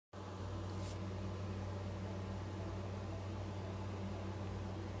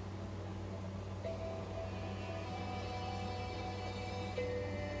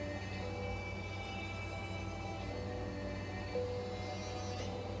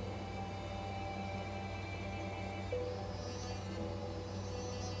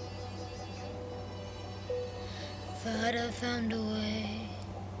Thought I found a way.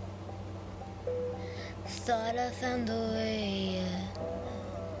 Thought I found a way, yeah.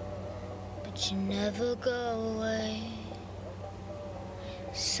 But you never go away.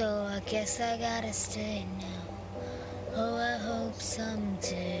 So I guess I gotta stay now. Oh, I hope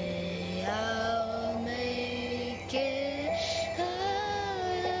someday I'll make it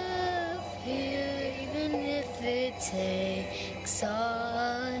out of here, even if it takes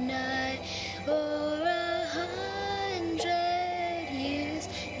all night or 100 years.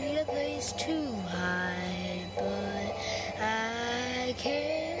 Need a place to hide, but I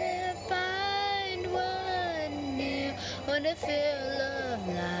can't find one near. Wanna feel of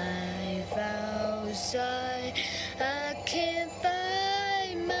life outside. I can't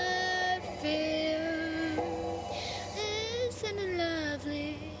find my fear. Isn't it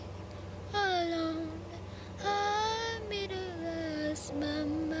lovely? Alone, I made a last, my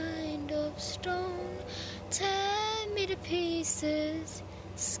mind of stone. Tear me to pieces,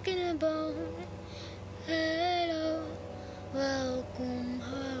 skin and bone. Hello, welcome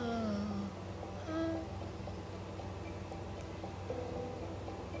home.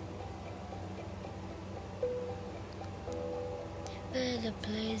 Better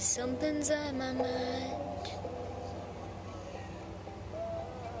place, something's on my mind.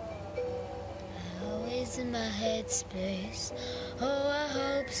 Always in my headspace. Oh, I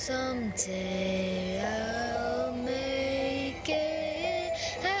hope someday I'll make it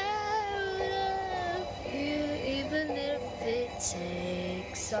out of here, even if it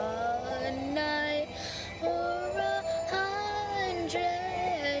takes all night or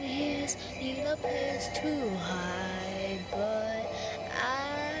 100 years. Need a place to hide, but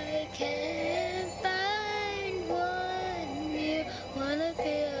I can't find one near. Wanna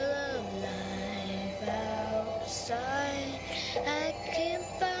feel of life outside. I can't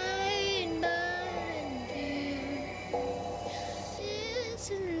find my view.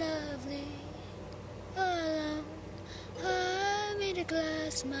 Isn't lovely? Alone, I made a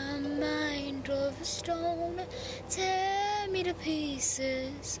glass, my mind of a stone. Tear me to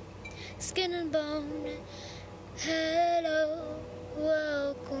pieces, skin and bone. Hello,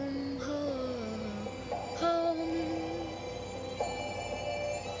 welcome home, home.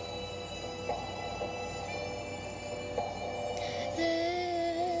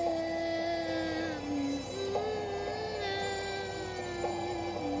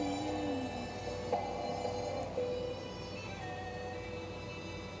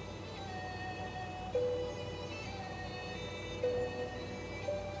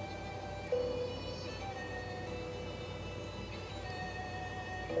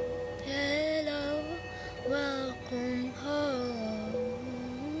 Hello, welcome home.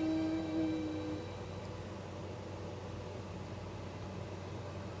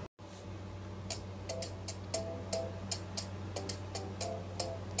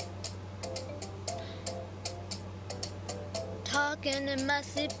 Talking in my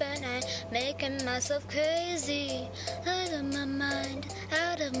sleep at night, making myself crazy. Out of my mind,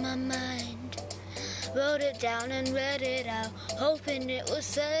 out of my mind. Wrote it down and read it out, hoping it would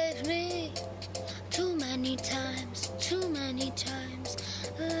save me. Too many times, too many times.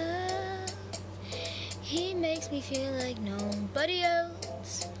 He makes me feel like nobody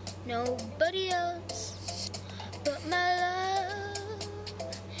else but my love.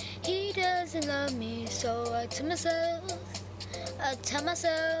 He doesn't love me, so I tell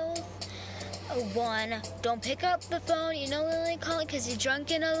myself, one, don't pick up the phone, you know only calling cause you're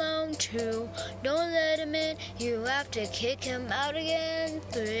drunk and alone. Two, don't let him in, you have to kick him out again.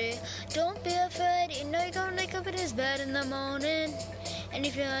 Three, don't be afraid, you know you're gonna wake up in his bed in the morning. And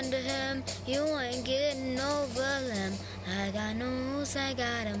if you're under him, you ain't getting over them. I got news, I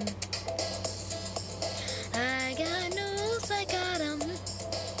got him. I got news, I got him.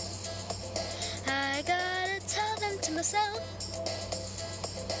 I gotta tell them to myself.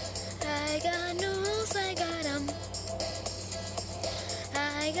 I got news, I got 'em.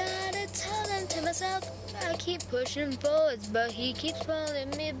 I gotta tell them to myself. I keep pushing forwards, but he keeps pulling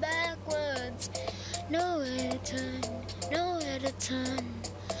me backwards. Nowhere to turn, nowhere to turn.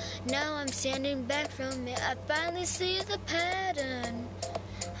 Now I'm standing back from it, I finally see the pattern.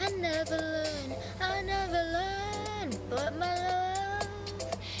 I never learn, but my love,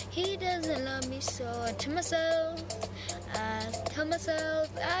 he doesn't love me, so I tell myself, I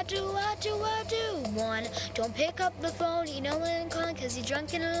do. One, don't pick up the phone, you know when I'm calling cause you're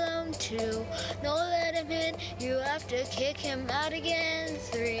drunk and alone. Two, don't let him in, you have to kick him out again.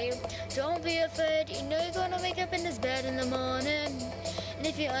 Three, don't be afraid, you know you're gonna wake up in his bed in the morning. And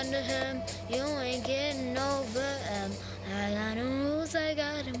if you're under him, you ain't getting over him. I got no rules, I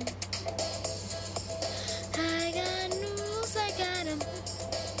got him. I got rules, I got 'em.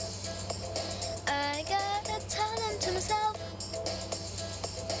 I gotta tell them to myself.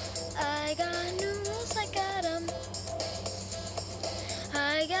 I got new rules, I got 'em.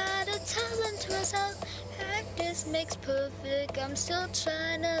 I gotta tell them to myself. Practice makes perfect. I'm still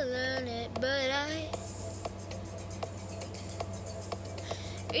trying to learn it, but I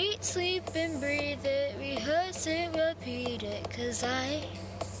eat, sleep, and breathe it. Rehearse it, repeat it, 'cause I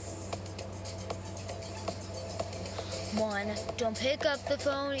 1. Don't pick up the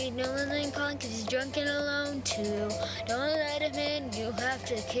phone, eat no and calling 'cause he's drunk and alone. 2. Don't let him in, you have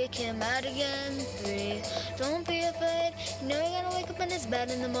to kick him out again. 3. Don't be afraid, you know you're gonna wake up in his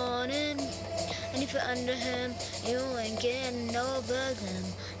bed in the morning. And if you're under him, you ain't getting over them.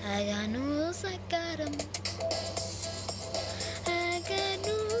 I got new rules, I got 'em. I got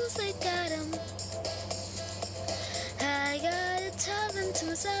new rules, I got 'em. I gotta tell them to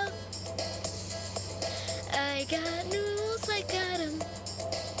myself. I got new rules, I got 'em.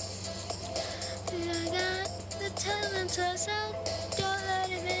 I got to tell them to myself.